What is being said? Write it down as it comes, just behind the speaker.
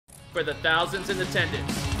for the thousands in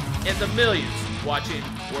attendance and the millions watching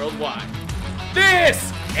worldwide.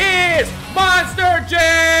 This is Monster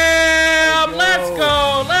Jam! Let's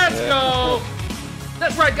go, let's go!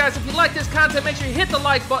 That's right, guys. If you like this content, make sure you hit the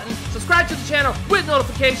like button, subscribe to the channel with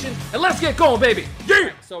notifications, and let's get going, baby!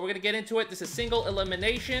 Yeah! So we're gonna get into it. This is single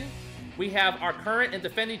elimination. We have our current and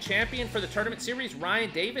defending champion for the tournament series, Ryan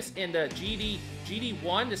Davis, in the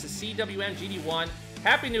GD1. This is CWM GD1.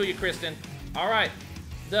 Happy New Year, Kristen. All right.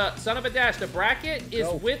 The son of a dash, the bracket is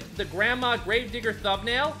with the Grandma Gravedigger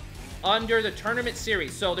thumbnail under the tournament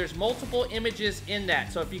series. So there's multiple images in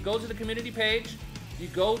that. So if you go to the community page, you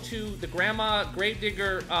go to the Grandma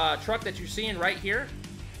Gravedigger truck that you're seeing right here.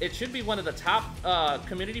 It should be one of the top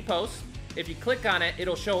community posts. If you click on it,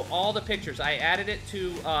 it'll show all the pictures. I added it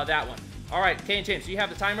to that one. All right, Kane James, do you have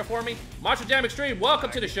the timer for me? Monster Jam Extreme,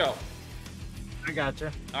 welcome to the show. I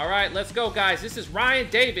gotcha. All right, let's go, guys. This is Ryan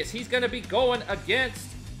Davis. He's going to be going against,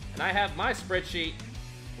 and I have my spreadsheet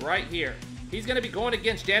right here. He's going to be going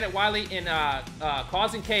against Janet Wiley in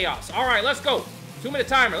Causing Chaos. All right, let's go. 2-minute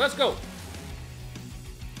timer. Let's go.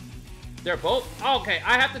 They're both? Okay,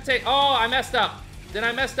 I have to take... Oh, I messed up. Then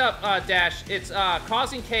I messed up, Dash. It's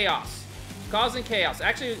Causing Chaos. Causing Chaos.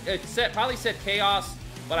 Actually, it probably said Chaos,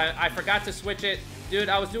 but I forgot to switch it. Dude,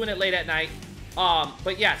 I was doing it late at night.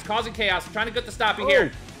 But yeah, it's Causing Chaos. I'm trying to get the stop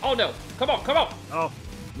here. Oh, no. Come on, come on. Oh,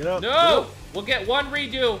 get up. No. Get up. We'll get one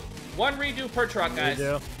redo. One redo per truck, guys.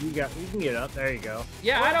 You can get up. There you go.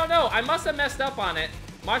 Yeah, I don't know. I must have messed up on it.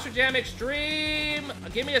 Monster Jam Extreme.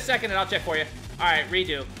 Give me a second and I'll check for you. All right,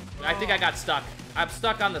 redo. I think I got stuck. I'm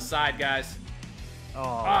stuck on the side, guys.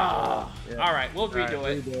 Oh. Yeah. All right, we'll redo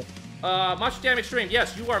it. Monster Jam Extreme.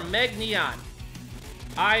 Yes, you are Meg Neon.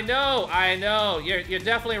 I know. You're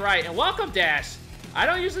definitely right. And welcome, Dash. I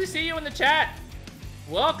don't usually see you in the chat.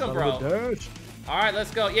 Welcome, bro. All right,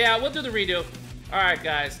 let's go. Yeah, we'll do the redo. All right,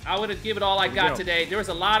 guys. I would have given it all I got today. There was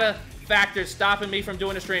a lot of factors stopping me from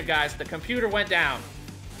doing the stream, guys. The computer went down.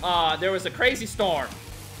 There was a crazy storm.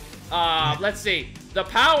 Let's see. The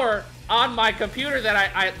power on my computer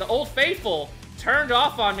that the Old Faithful turned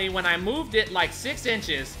off on me when I moved it like 6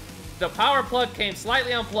 inches. The power plug came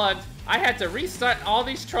slightly unplugged. I had to restart all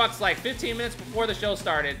these trucks like 15 minutes before the show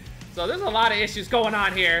started. So there's a lot of issues going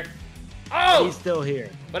on here. Oh! He's still here.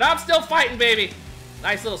 But I'm still fighting, baby.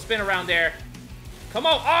 Nice little spin around there. Come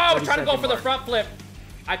on. Oh, I was trying to go for the front flip.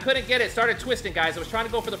 I couldn't get it. Started twisting, guys. I was trying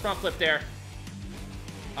to go for the front flip there.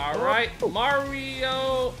 All right.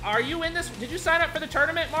 Mario, are you in this? Did you sign up for the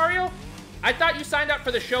tournament, Mario? I thought you signed up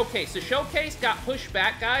for the showcase. The showcase got pushed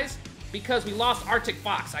back, guys, because we lost Arctic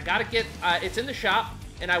Fox. I got to get, it's in the shop,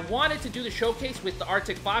 and I wanted to do the showcase with the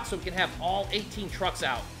Arctic Fox so we can have all 18 trucks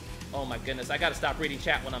out. Oh, my goodness. I got to stop reading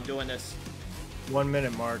chat when I'm doing this. 1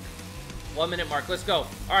 minute mark. 1 minute mark. Let's go.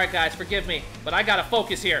 All right, guys, forgive me, but I got to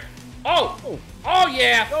focus here. Oh,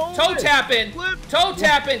 yeah. Toe tapping. Toe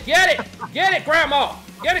tapping. Get it, Grandma.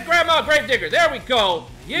 Get it, Grandma Gravedigger. There we go.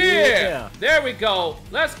 Yeah. There we go.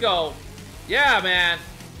 Let's go. Yeah, man.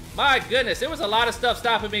 My goodness. There was a lot of stuff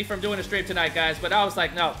stopping me from doing a stream tonight, guys, but I was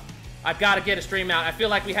like, no, I've got to get a stream out. I feel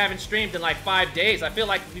like we haven't streamed in like 5 days. I feel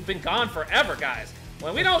like we've been gone forever, guys.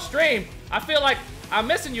 When we don't stream, I feel like I'm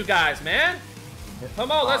missing you guys, man.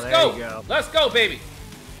 Come on, let's go. Let's go, baby.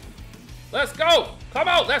 Let's go. Come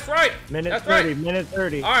on, that's right. Minute 30, minute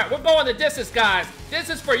 30. All right, we're going the distance, guys. This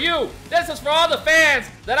is for you. This is for all the fans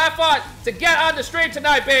that I fought to get on the stream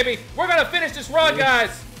tonight, baby. We're going to finish this run,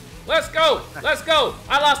 guys. Let's go. Let's go.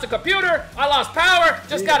 I lost the computer. I lost power.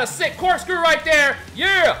 Just got a sick corkscrew right there.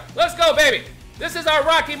 Yeah. Let's go, baby. This is our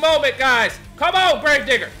rocky moment, guys. Come on,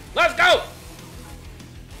 Gravedigger. Let's go.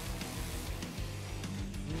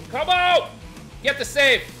 Come on. Get the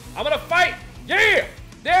save. I'm going to fight. Yeah.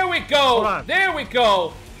 There we go. There we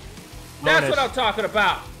go. That's what I'm talking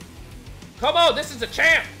about. Come on. This is a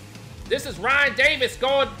champ. This is Ryan Davis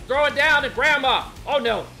throwing down at Grandma. Oh,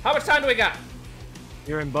 no. How much time do we got?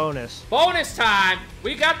 You're in bonus. Bonus time.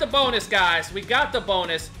 We got the bonus, guys. We got the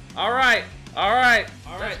bonus. All right. All right.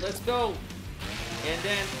 All right. Let's go. And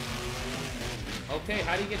then, okay,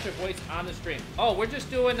 how do you get your voice on the stream? Oh, we're just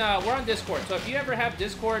doing, we're on Discord. So if you ever have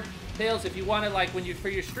Discord, Tails, if you want to, like, when you, for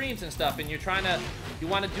your streams and stuff, and you're trying to, you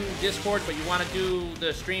want to do Discord, but you want to do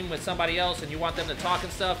the stream with somebody else, and you want them to talk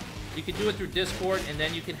and stuff, you can do it through Discord, and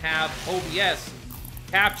then you can have OBS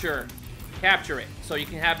capture it. So you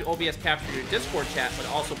can have the OBS capture your Discord chat, but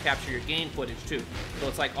also capture your game footage too. So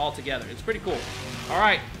it's like all together. It's pretty cool. All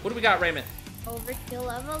right, what do we got, Raymond?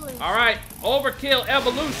 Overkill Evolution. All right, Overkill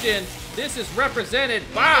Evolution. This is represented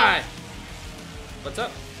by. What's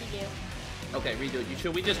up? Redo. Okay, redo it.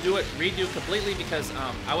 Should we just do it redo completely because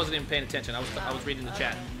I wasn't even paying attention. I was reading the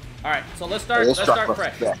chat. All right, so let's start. This Let's truck start looks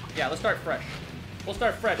fresh. sick. Yeah, let's start fresh. We'll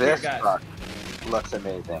start fresh This here, guys. truck looks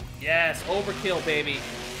amazing. Yes, overkill, baby.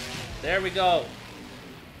 There we go.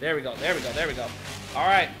 There we go. There we go. There we go. All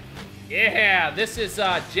right. Yeah, this is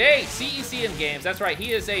Jay, CEC in games. That's right.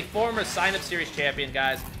 He is a former sign-up series champion,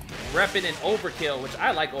 guys. Repping in overkill, which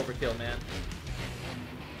I like overkill, man.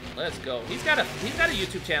 Let's go. He's got a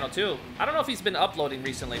YouTube channel too. I don't know if he's been uploading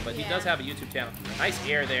recently, but he does have a YouTube channel. Nice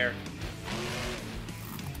air there.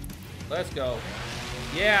 Let's go.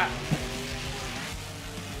 Yeah.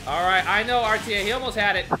 All right, I know RTA. He almost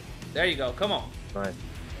had it. There you go. Come on. Right.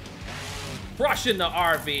 Crushing the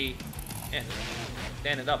RV. And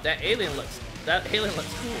standing up. That alien looks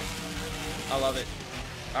cool. I love it.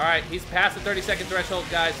 All right, he's past the 30-second threshold,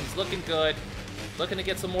 guys. He's looking good. Looking to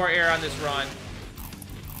get some more air on this run.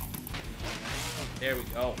 There we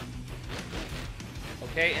go.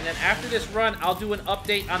 Okay, and then after this run, I'll do an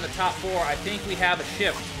update on the top 4. I think we have a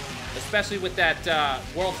shift, especially with that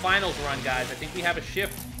World Finals run, guys. I think we have a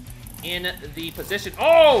shift in the position.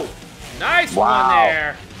 Oh, nice one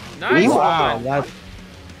there. Nice one.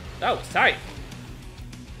 That was tight.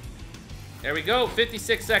 There we go.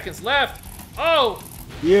 56 seconds left. Oh.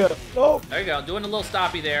 Yeah. Oh. There you go. Doing a little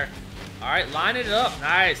stoppy there. All right, lining it up.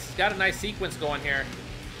 Nice. He's got a nice sequence going here.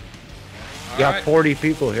 All got 40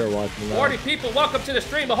 people here watching that. 40 people. Welcome to the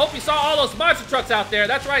stream. I hope you saw all those monster trucks out there.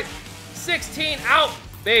 That's right. 16 out,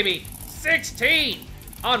 baby. 16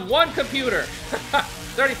 on one computer.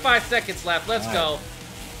 35 seconds left. Let's go.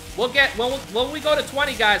 We'll get, when we go to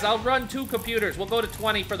 20, guys, I'll run 2 computers. We'll go to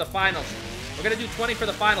 20 for the finals. We're going to do 20 for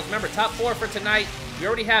the finals. Remember, top 4 for tonight. We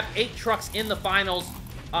already have 8 trucks in the finals.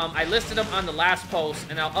 I listed them on the last post,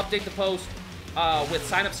 and I'll update the post with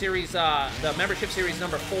sign-up series, the membership series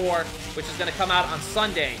number 4, which is going to come out on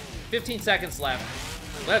Sunday. 15 seconds left.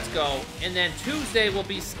 Let's go. And then Tuesday will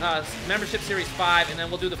be membership series 5, and then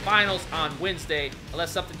we'll do the finals on Wednesday,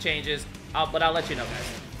 unless something changes. But I'll let you know, guys,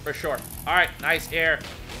 for sure. All right, nice air.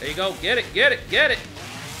 There you go. Get it, get it, get it.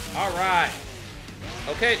 All right.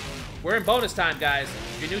 Okay, we're in bonus time, guys.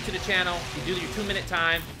 If you're new to the channel, you do your 2-minute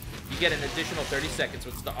time. You get an additional 30 seconds,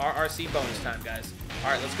 which is the RRC bonus time, guys. All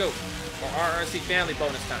right, let's go. Or RRC family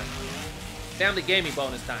bonus time. Family gaming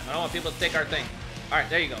bonus time. I don't want people to take our thing. All right,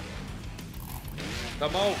 there you go.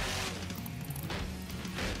 Come on.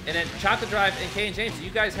 And then Chocolate Drive and K and James, do you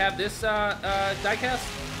guys have this diecast?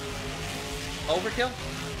 Overkill?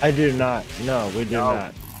 I do not. No, we do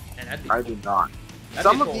not. Man, I do not. That'd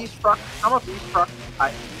Some be of cool. these trucks,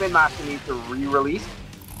 Spin Master need to re-release,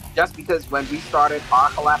 just because when we started our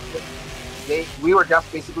collection, we were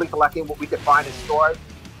just basically collecting what we could find in stores,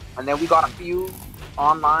 and then we got a few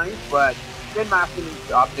online, but Spin Master needs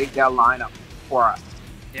to update their lineup for us.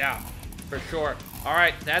 Yeah, for sure. All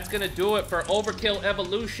right, that's going to do it for Overkill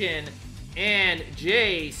Evolution and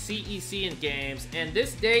Jay CEC in games. And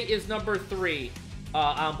this day is number 3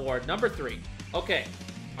 on board. Number 3. Okay.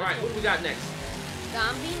 All right, what do we got next?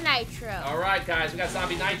 Zombie Nitro. All right, guys, we got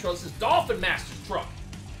Zombie Nitro. This is Dolphin Master's truck.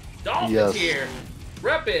 Dolphin's here,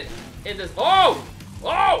 repping in this. Oh!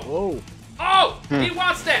 Oh! Whoa. Oh! He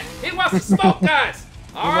wants that. He wants to smoke, guys.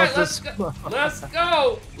 All right, let's go. Let's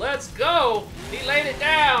go. Let's go. He laid it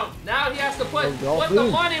down. Now he has to put the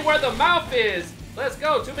money where the mouth is. Let's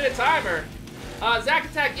go. 2-minute timer. Zack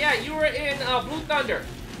Attack, yeah, you were in Blue Thunder.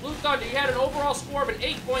 Blue Thunder, you had an overall score of an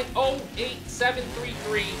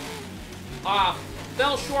 8.08733.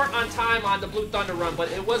 Fell short on time on the Blue Thunder run, but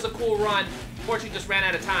it was a cool run. Unfortunately, just ran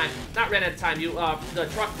out of time. Not ran out of time. The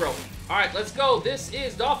truck broke. All right, let's go. This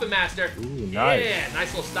is Dolphin Master. Ooh, nice. Yeah,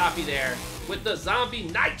 nice little stoppy there with the Zombie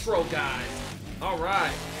Nitro guys. All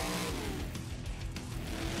right.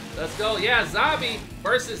 Let's go. Yeah, Zombie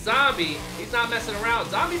versus Zombie. He's not messing around.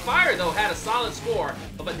 Zombie Fire, though, had a solid score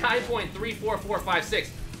of a 9.34456.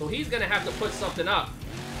 So he's going to have to put something up.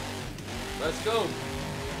 Let's go.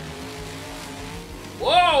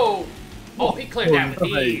 Whoa! Oh, he cleared that with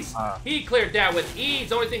ease. He cleared that with ease.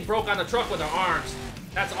 The only thing broke on the truck with our arms.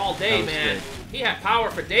 That's all day, man. Good. He had power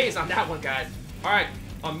for days on that one, guys. All right,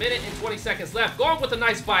 1 minute and 20 seconds left. Going with a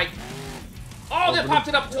nice bike. Oh, they popped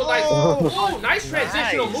it up to a nice. Oh, nice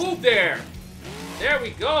transitional move there. There we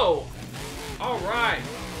go. All right.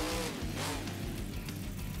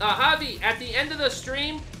 Javi, at the end of the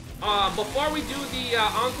stream, before we do the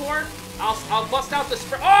encore, I'll bust out the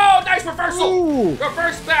sprint. Oh, nice reversal! Ooh.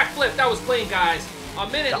 Reverse backflip. That was clean, guys. A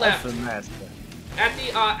minute left. At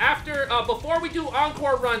the before we do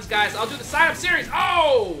encore runs, guys, I'll do the sign-up series.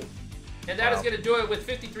 Oh! And that is gonna do it with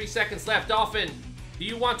 53 seconds left. Dolphin, do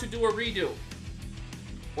you want to do a redo?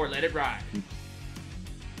 Or let it ride?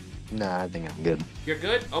 Nah, I think I'm good. You're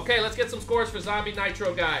good? Okay, let's get some scores for Zombie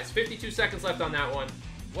Nitro, guys. 52 seconds left on that one.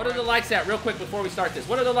 What are the likes at real quick before we start this?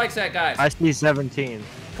 What are the likes at, guys? I see 17.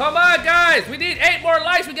 Come on, guys. We need 8 more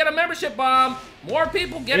likes. We get a membership bomb. More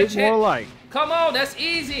people get a chance. 8 more likes. Come on, that's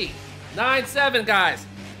easy. 9-7, guys.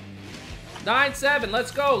 9-7.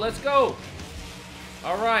 Let's go. Let's go.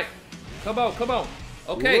 All right. Come on. Come on.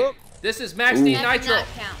 Okay. Whoop. This is Max D That Nitro. does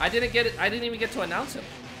not count. I didn't get it. I didn't even get to announce him.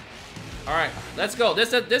 All right. Let's go.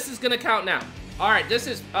 This is gonna count now. All right. This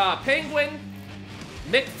is Penguin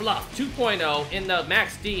McFluff 2.0 in the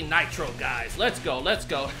Max D Nitro, guys. Let's go. Let's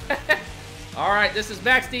go. All right. This is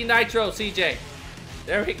Max D Nitro, CJ.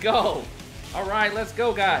 There we go. All right. Let's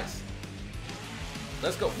go, guys.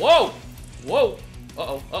 Let's go. Whoa. Whoa.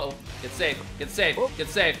 Uh-oh. Uh-oh. Get safe. Get safe. Get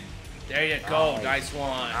safe. There you go. Nice one.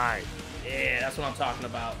 Nice. Yeah, that's what I'm talking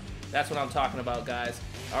about. That's what I'm talking about, guys.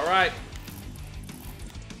 All right.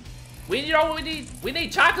 You know what we need? We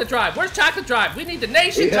need Chocolate Drive. Where's Chocolate Drive? We need the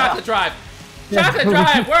nation, Chocolate Drive. Chocolate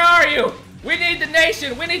Drive, where are you? We need the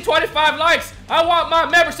nation. We need 25 likes. I want my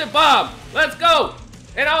membership bomb. Let's go.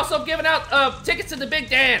 And also giving out tickets to the big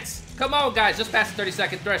dance. Come on, guys. Just past the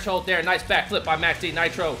 30-second threshold there. Nice backflip by Max D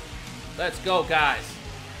Nitro. Let's go, guys.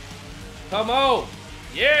 Come on.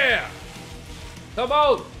 Yeah. Come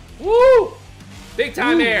on. Woo. Big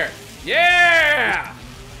time air. Yeah.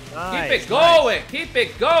 Nice, Keep it going. Nice. Keep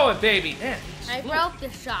it going, baby. Man, I broke the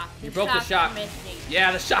shock. You broke the shock. Missing.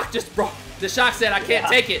 Yeah, the shock just broke. The shock said, I can't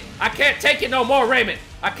take it. I can't take it no more, Raymond.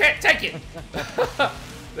 I can't take it.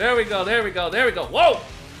 There we go. There we go. There we go. Whoa.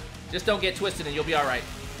 Just don't get twisted and you'll be all right.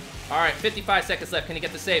 All right, 55 seconds left. Can you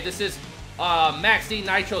get the save? This is Max D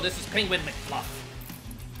Nitro. This is Penguin McFluff.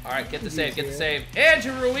 All right, get the save. Get the save.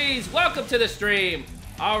 Andrew Ruiz, welcome to the stream.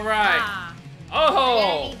 All right.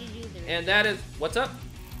 Oh. And that is, what's up?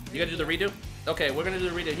 You gonna do the redo? Okay, we're gonna do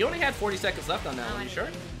the redo. You only had 40 seconds left on that one. You sure?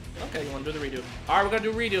 Okay, you wanna do the redo? All right, we're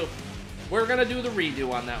gonna do redo. We're gonna do the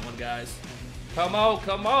redo on that one, guys. Come on,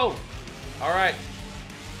 come on. All right.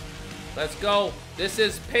 Let's go. This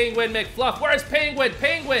is Penguin McFluff. Where's Penguin?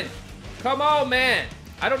 Penguin. Come on, man.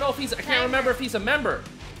 I don't know if he's, I can't remember if he's a member.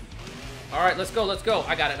 All right, let's go, let's go.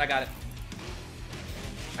 I got it, I got it.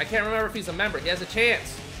 I can't remember if he's a member. He has a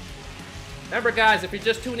chance. Remember, guys, if you're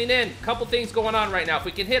just tuning in, a couple things going on right now. If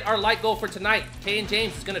we can hit our like goal for tonight, Kay and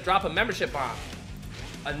James is going to drop a membership bomb.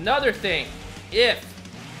 Another thing, if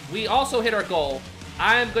we also hit our goal,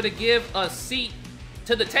 I am going to give a seat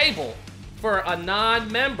to the table for a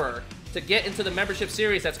non-member to get into the membership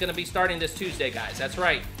series that's going to be starting this Tuesday, guys. That's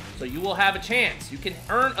right. So you will have a chance. You can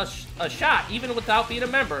earn a shot, even without being a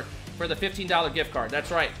member, for the $15 gift card.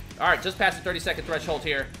 That's right. All right, just past the 30-second threshold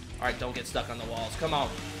here. All right, don't get stuck on the walls. Come on.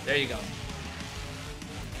 There you go.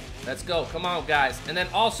 Let's go. Come on, guys. And then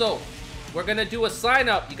also, we're going to do a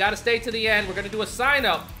sign-up. You got to stay to the end. We're going to do a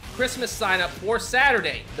sign-up, Christmas sign-up for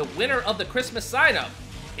Saturday. The winner of the Christmas sign-up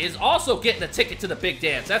is also getting a ticket to the big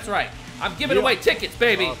dance. That's right. I'm giving away tickets,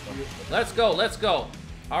 baby. Awesome. Let's go. Let's go.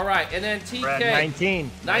 All right. And then TK.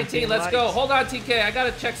 19. 19. Let's go. Hold on, TK. I got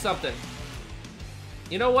to check something.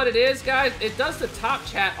 You know what it is, guys? It does the top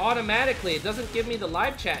chat automatically. It doesn't give me the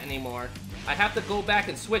live chat anymore. I have to go back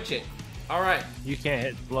and switch it. All right. You can't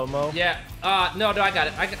hit slow-mo? Yeah. No, I got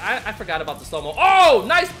it. I forgot about the slow-mo. Oh,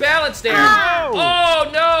 nice balance there. Oh!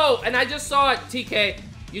 Oh, no. And I just saw it, TK.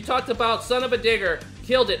 You talked about son of a digger.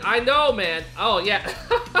 Killed it. I know, man. Oh, yeah.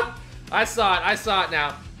 I saw it. I saw it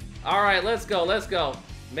now. All right, let's go. Let's go.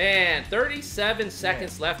 Man, 37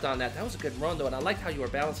 seconds left on that. That was a good run, though, and I liked how you were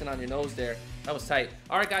balancing on your nose there. That was tight.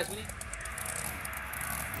 All right, guys. We need...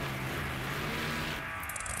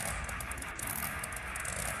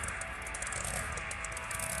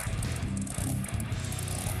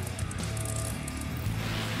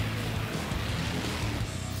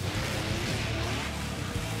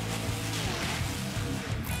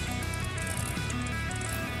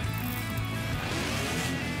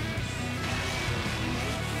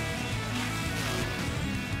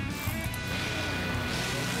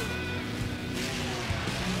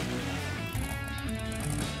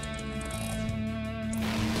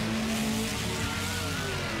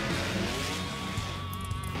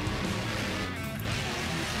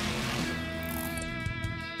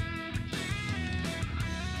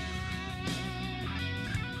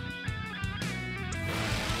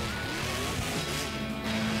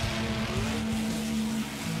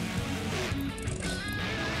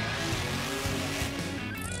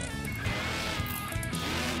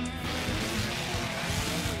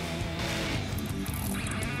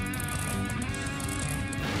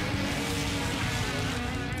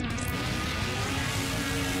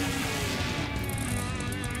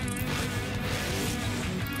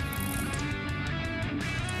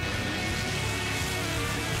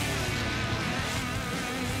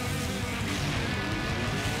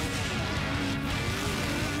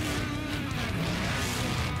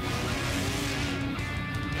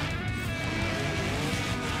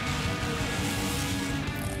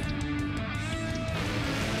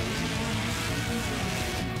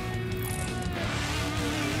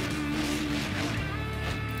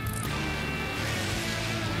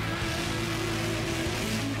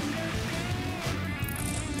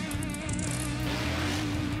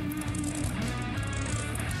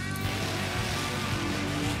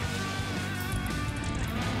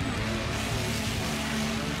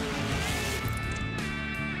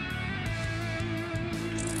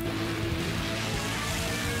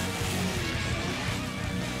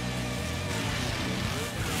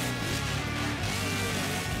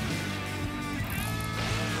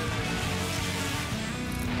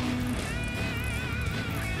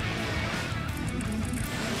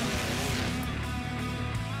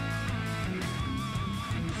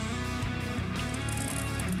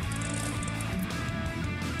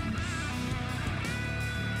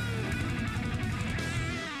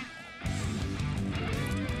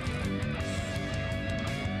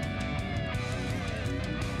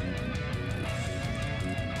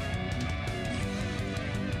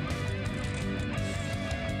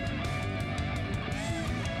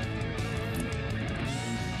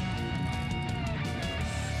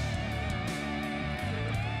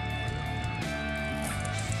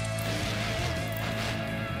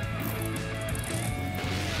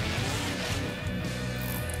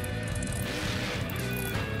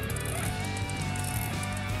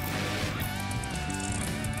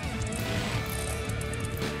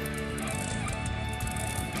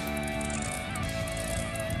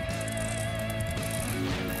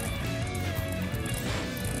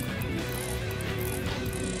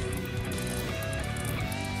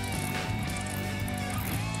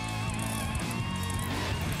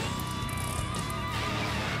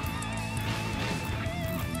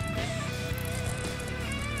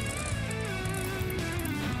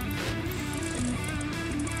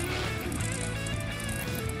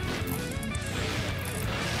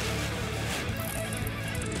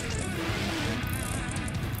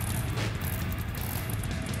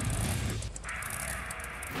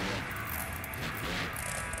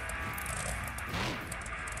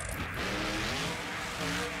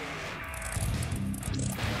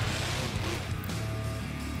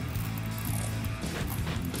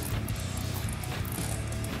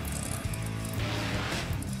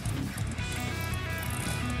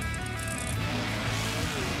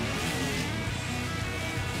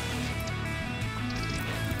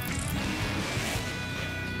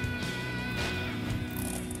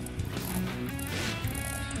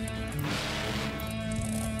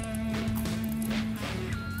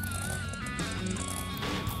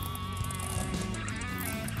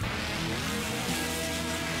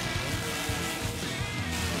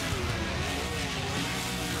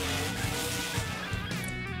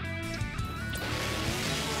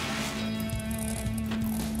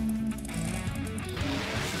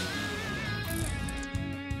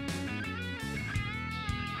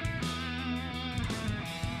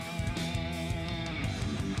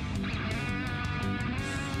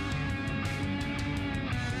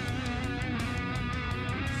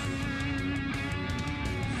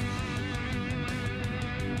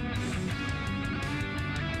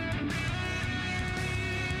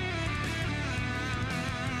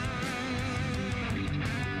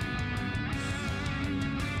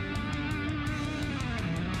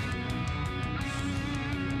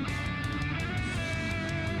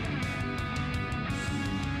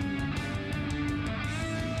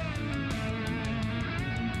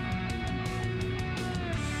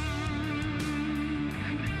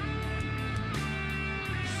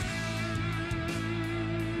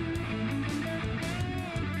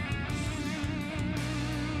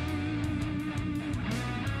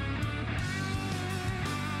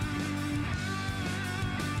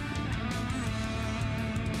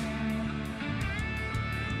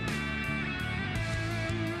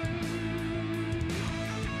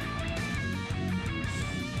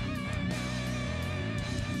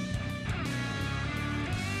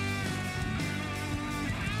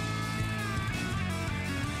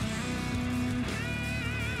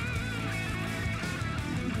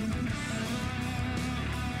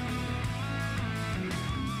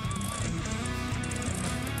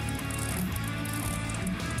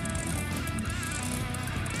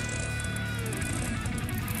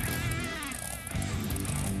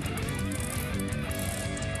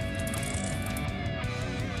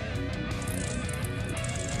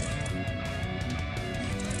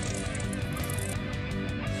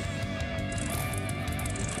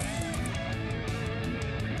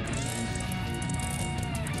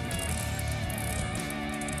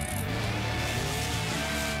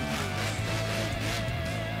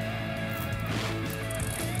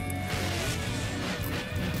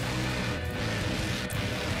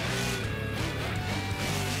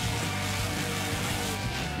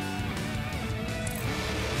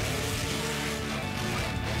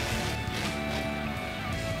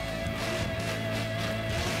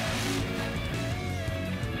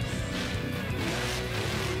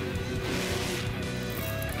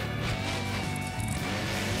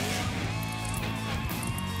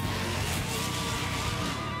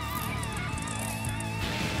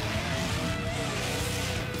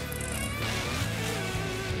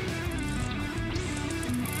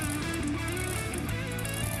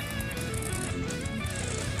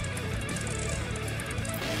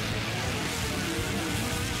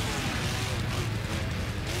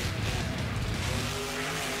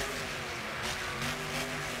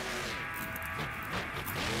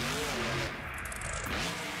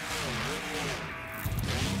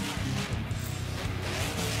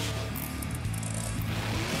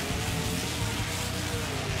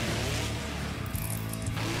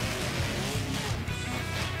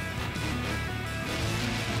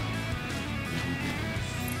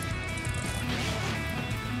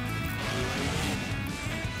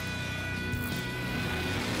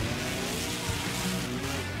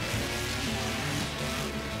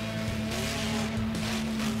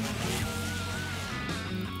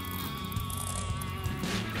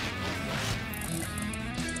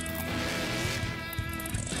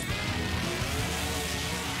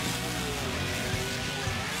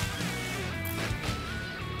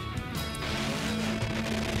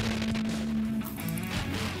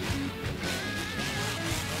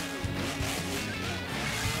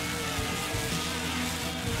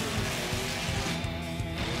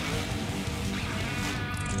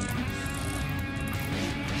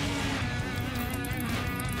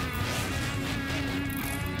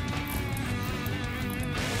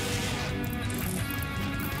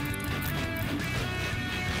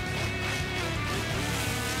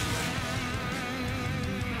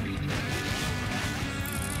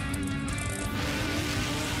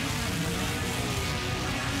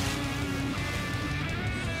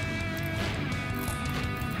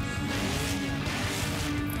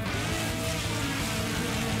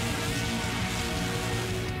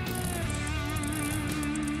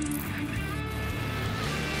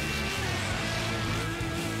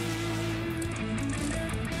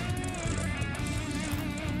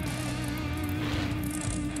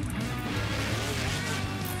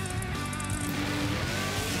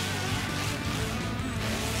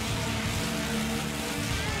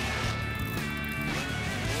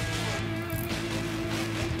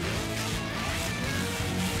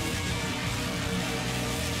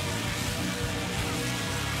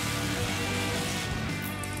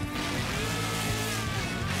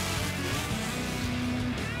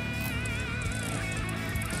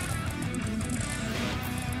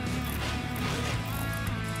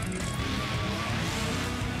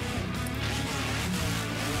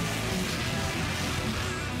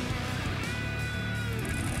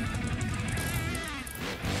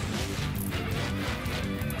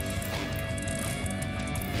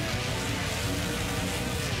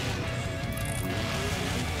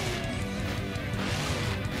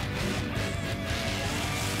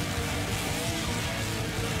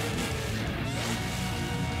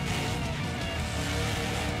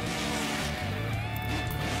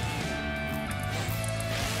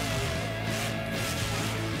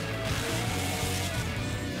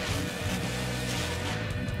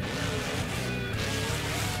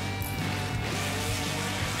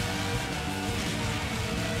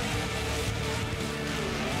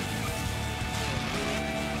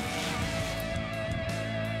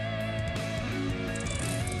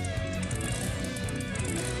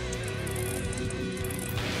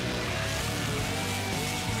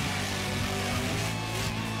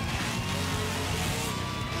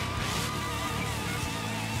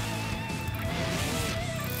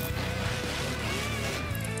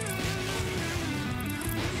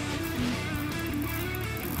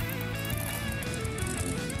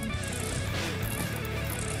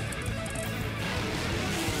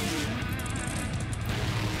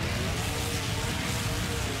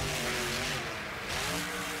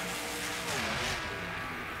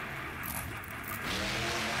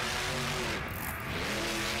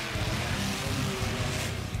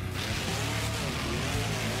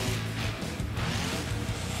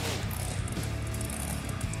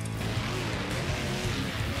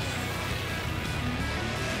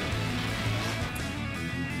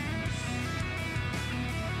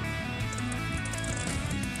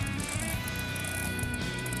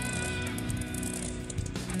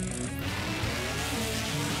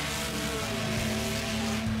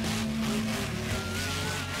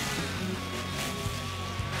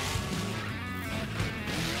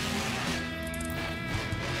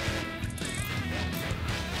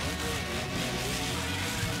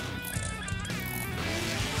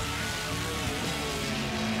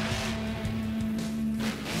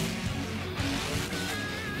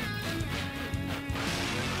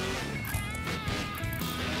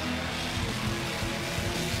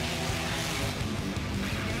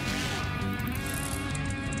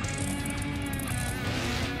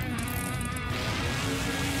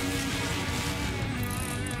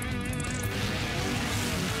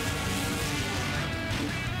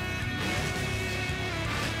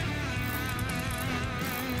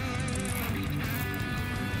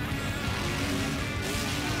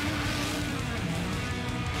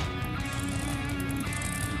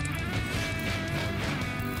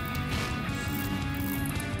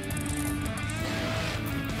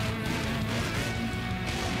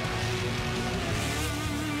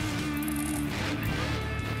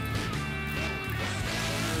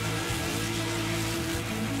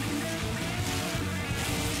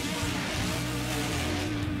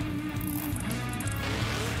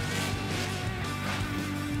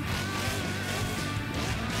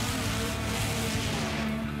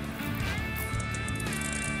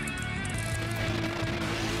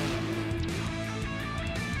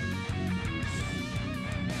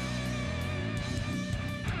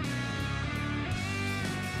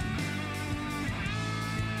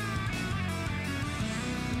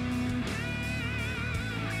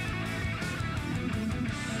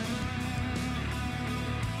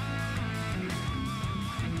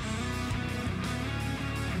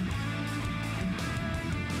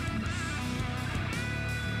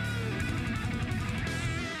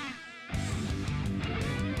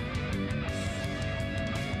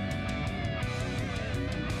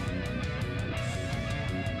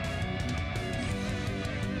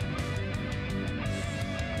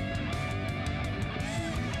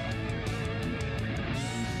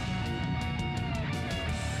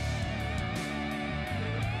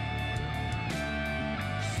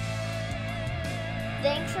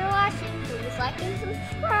 Thanks for watching. Please like and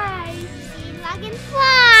subscribe. See you again.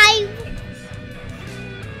 Bye.